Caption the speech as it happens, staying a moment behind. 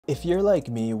If you're like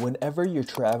me, whenever you're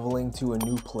traveling to a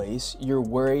new place, you're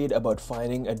worried about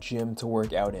finding a gym to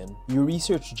work out in. You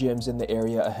research gyms in the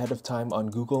area ahead of time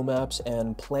on Google Maps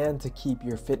and plan to keep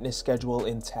your fitness schedule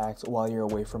intact while you're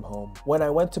away from home. When I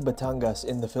went to Batangas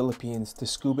in the Philippines to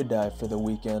scuba dive for the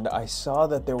weekend, I saw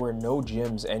that there were no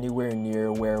gyms anywhere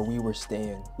near where we were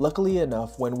staying. Luckily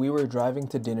enough, when we were driving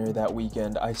to dinner that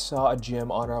weekend, I saw a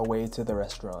gym on our way to the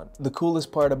restaurant. The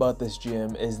coolest part about this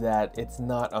gym is that it's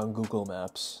not on Google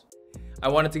Maps. I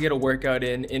wanted to get a workout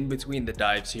in between the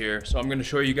dives here, so I'm going to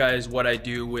show you guys what I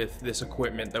do with this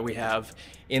equipment that we have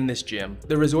in this gym.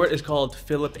 The resort is called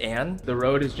Philip Ann. The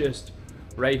road is just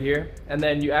right here, and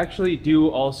then you actually do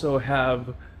also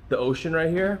have the ocean right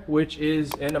here, which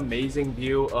is an amazing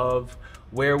view of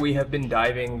where we have been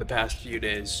diving the past few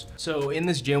days. So in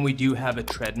this gym we do have a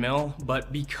treadmill,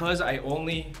 but because I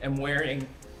only am wearing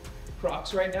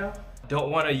Crocs right now, don't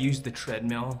want to use the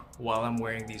treadmill while I'm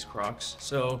wearing these Crocs.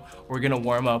 So we're gonna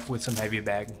warm up with some heavy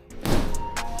bag.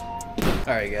 All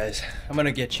right guys, I'm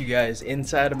gonna get you guys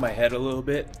inside of my head a little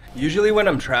bit. Usually when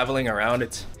I'm traveling around,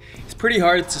 it's pretty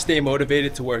hard to stay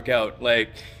motivated to work out. Like,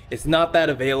 it's not that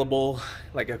available,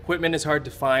 like equipment is hard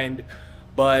to find,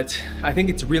 but I think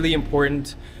it's really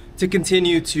important to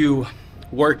continue to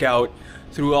work out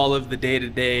through all of the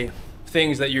day-to-day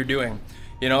things that you're doing.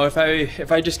 You know, if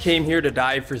I just came here to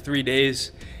dive for 3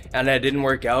 days and I didn't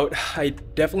work out, I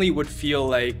definitely would feel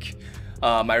like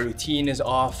my routine is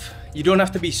off. You don't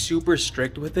have to be super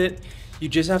strict with it. You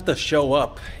just have to show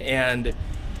up and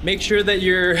make sure that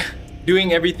you're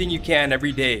doing everything you can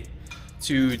every day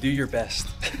to do your best.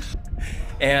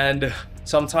 And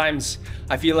sometimes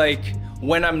I feel like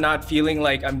when I'm not feeling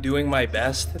like I'm doing my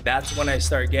best, that's when I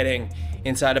start getting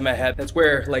inside of my head. That's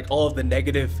where like all of the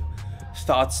negative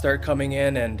thoughts start coming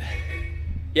in, and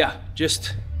yeah,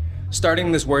 just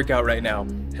starting this workout right now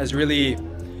has really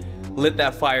lit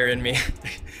that fire in me.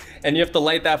 And you have to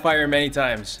light that fire many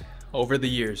times over the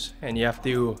years, and you have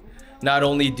to not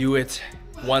only do it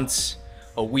once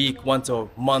a week, once a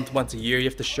month, once a year, you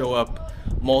have to show up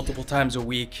multiple times a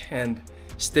week and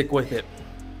stick with it.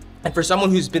 And for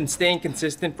someone who's been staying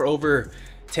consistent for over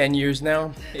 10 years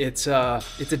now, it's a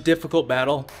difficult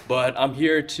battle, but I'm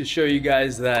here to show you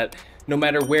guys that no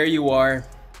matter where you are,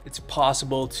 it's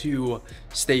possible to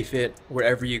stay fit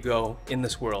wherever you go in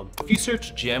this world. If you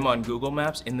search gym on Google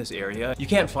Maps in this area, you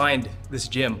can't find this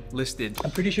gym listed.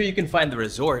 I'm pretty sure you can find the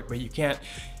resort, but you can't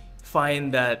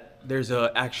find that there's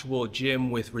an actual gym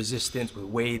with resistance, with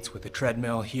weights, with a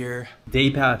treadmill here.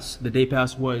 Day pass, the day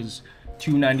pass was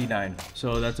 $2.99.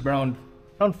 So that's around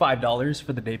 $5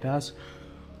 for the day pass,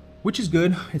 which is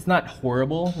good. It's not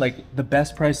horrible. Like, the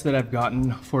best price that I've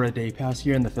gotten for a day pass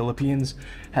here in the Philippines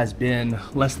has been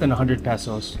less than 100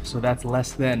 pesos. So that's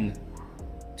less than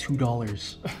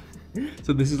 $2.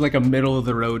 So this is like a middle of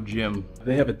the road gym.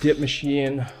 They have a dip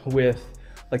machine with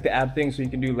like the ab thing, so you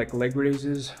can do like leg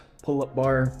raises, pull-up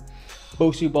bar,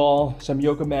 Bosu ball, some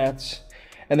yoga mats.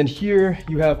 And then here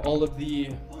you have all of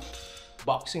the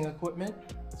boxing equipment.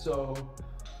 So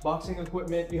boxing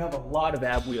equipment, you have a lot of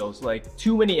ab wheels, like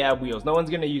too many ab wheels. No one's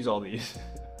gonna use all these.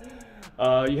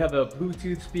 You have a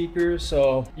Bluetooth speaker,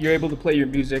 so you're able to play your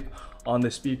music on the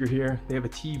speaker here. They have a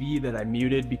TV that I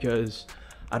muted because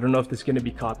I don't know if this is gonna be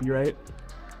copyright.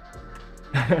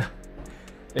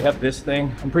 They have this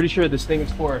thing. I'm pretty sure this thing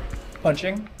is for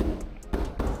punching.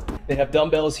 They have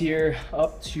dumbbells here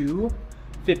up to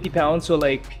 50 pounds, so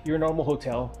like your normal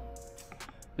hotel.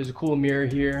 There's a cool mirror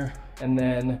here. And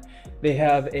then they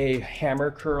have a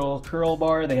hammer curl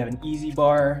bar. They have an easy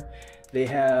bar. They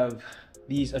have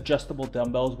these adjustable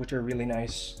dumbbells, which are really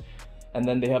nice. And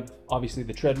then they have obviously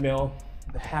the treadmill,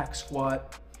 the hack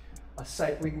squat, a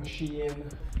cycling machine,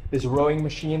 this rowing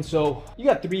machine. So you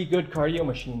got 3 good cardio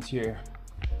machines here.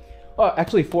 Oh,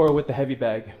 actually 4 with the heavy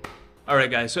bag. All right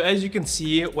guys, so as you can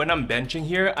see, when I'm benching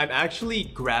here, I'm actually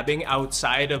grabbing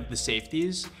outside of the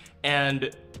safeties,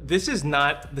 and this is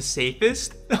not the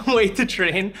safest way to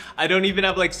train. I don't even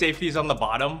have like safeties on the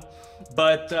bottom,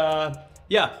 but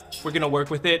yeah, we're gonna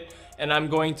work with it, and I'm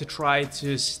going to try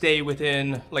to stay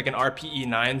within like an RPE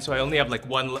 9, so I only have like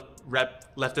 1 rep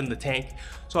left in the tank,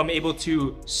 so I'm able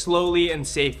to slowly and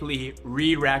safely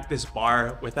re-rack this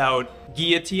bar without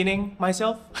guillotining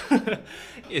myself.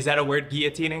 Is that a word,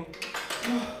 guillotining?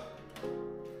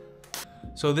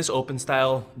 So this open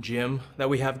style gym that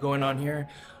we have going on here,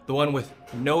 the one with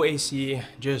no AC,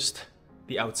 just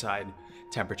the outside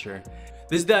temperature.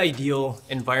 This is the ideal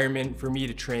environment for me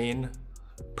to train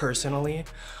personally.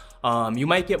 You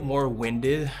might get more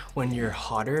winded when you're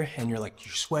hotter and you're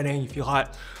sweating, you feel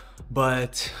hot,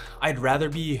 but I'd rather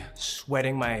be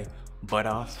sweating my butt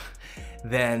off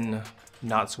than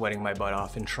not sweating my butt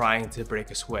off and trying to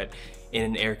break a sweat in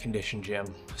an air-conditioned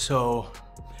gym. So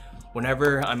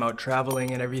whenever I'm out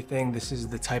traveling and everything, this is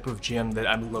the type of gym that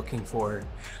I'm looking for.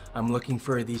 I'm looking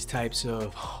for these types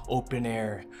of open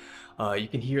air. You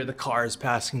can hear the cars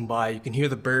passing by, you can hear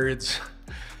the birds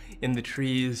in the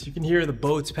trees, you can hear the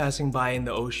boats passing by in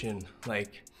the ocean.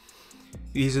 Like,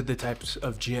 these are the types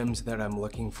of gyms that I'm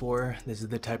looking for. This is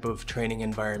the type of training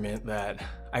environment that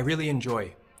I really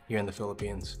enjoy here in the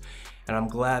Philippines. And I'm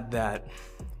glad that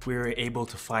we were able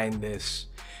to find this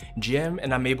gym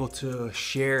and I'm able to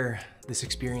share this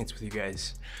experience with you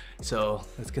guys. So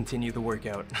let's continue the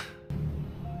workout.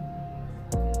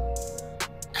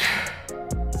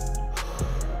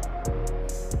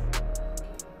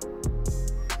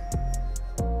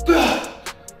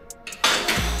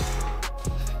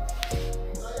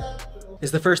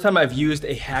 It's the first time I've used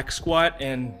a hack squat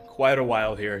in quite a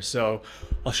while here, so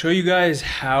I'll show you guys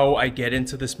how I get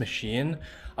into this machine.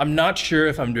 I'm not sure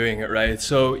if I'm doing it right,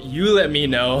 so you let me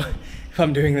know if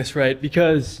I'm doing this right,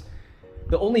 because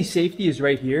the only safety is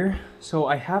right here, so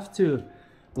I have to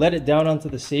let it down onto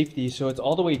the safety, so it's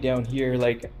all the way down here.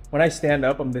 Like, when I stand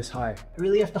up, I'm this high. I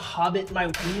really have to hobbit my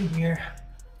way in here.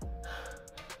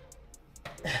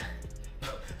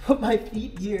 Put my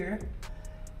feet here,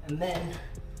 and then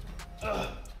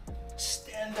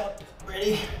stand up.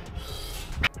 Ready?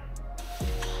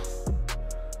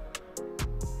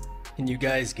 Can you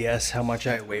guys guess how much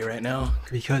I weigh right now?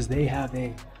 Because they have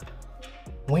a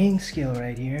weighing scale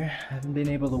right here. I haven't been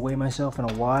able to weigh myself in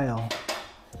a while.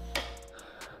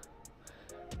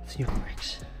 Let's see if it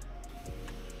works.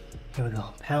 Here we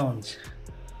go, pounds.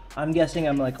 I'm guessing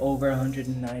I'm like over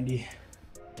 190.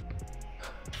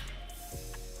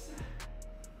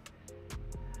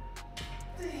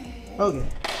 Okay,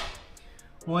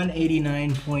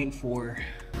 189.4.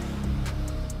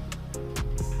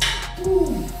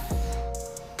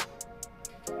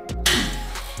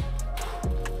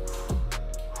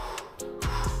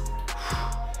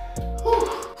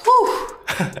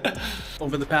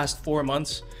 Over the past 4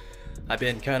 months, I've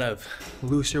been kind of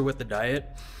looser with the diet,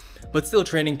 but still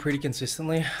training pretty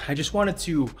consistently. I just wanted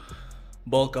to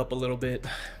bulk up a little bit,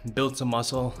 build some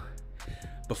muscle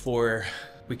before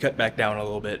we cut back down a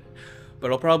little bit.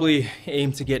 But I'll probably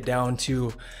aim to get down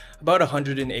to about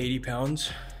 180 pounds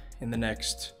in the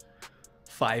next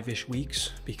 5-ish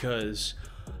weeks, because,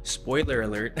 spoiler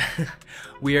alert,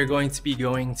 we are going to be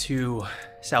going to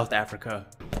South Africa.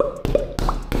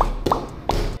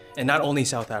 And not only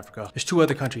South Africa, there's 2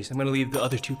 other countries. I'm gonna leave the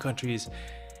other 2 countries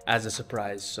as a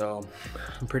surprise. So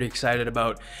I'm pretty excited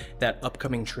about that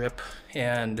upcoming trip,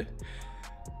 and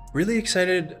really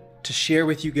excited to share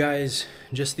with you guys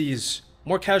just these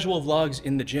more casual vlogs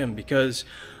in the gym, because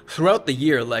throughout the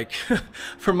year, like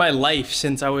for my life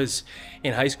since I was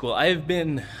in high school, I've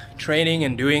been training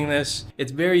and doing this.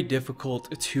 It's very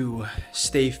difficult to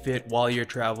stay fit while you're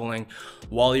traveling,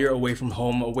 while you're away from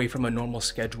home, away from a normal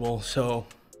schedule. So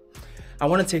I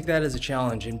want to take that as a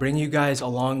challenge and bring you guys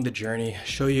along the journey,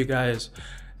 show you guys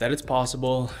that it's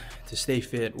possible to stay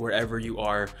fit wherever you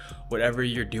are, whatever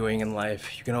you're doing in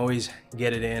life. You can always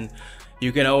get it in.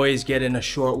 You can always get in a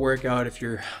short workout if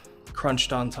you're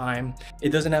crunched on time. It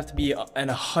doesn't have to be an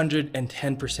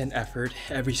 110% effort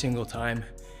every single time.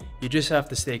 You just have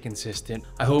to stay consistent.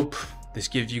 I hope this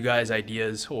gives you guys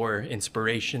ideas or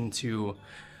inspiration to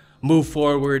move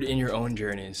forward in your own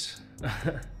journeys.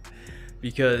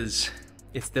 Because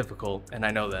it's difficult, and I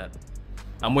know that.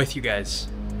 I'm with you guys.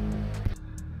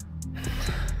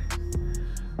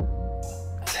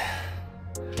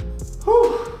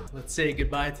 Whew. Let's say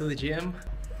goodbye to the gym.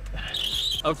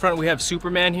 Up front we have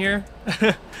Superman here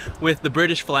with the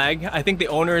British flag. I think the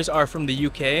owners are from the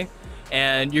UK,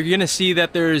 and you're gonna see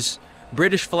that there's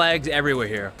British flags everywhere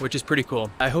here, which is pretty cool.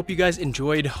 I hope you guys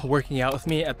enjoyed working out with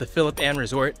me at the Philip Ann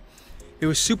Resort. It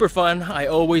was super fun. I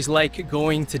always like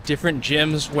going to different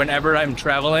gyms whenever I'm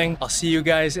traveling. I'll see you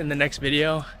guys in the next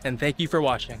video, and thank you for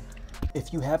watching.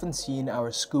 If you haven't seen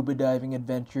our scuba diving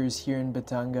adventures here in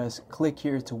Batangas, click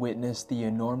here to witness the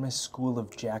enormous school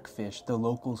of jackfish the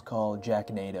locals call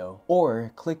Jacknado.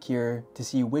 Or click here to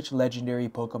see which legendary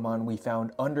Pokemon we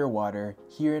found underwater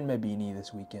here in Mabini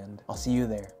this weekend. I'll see you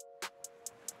there.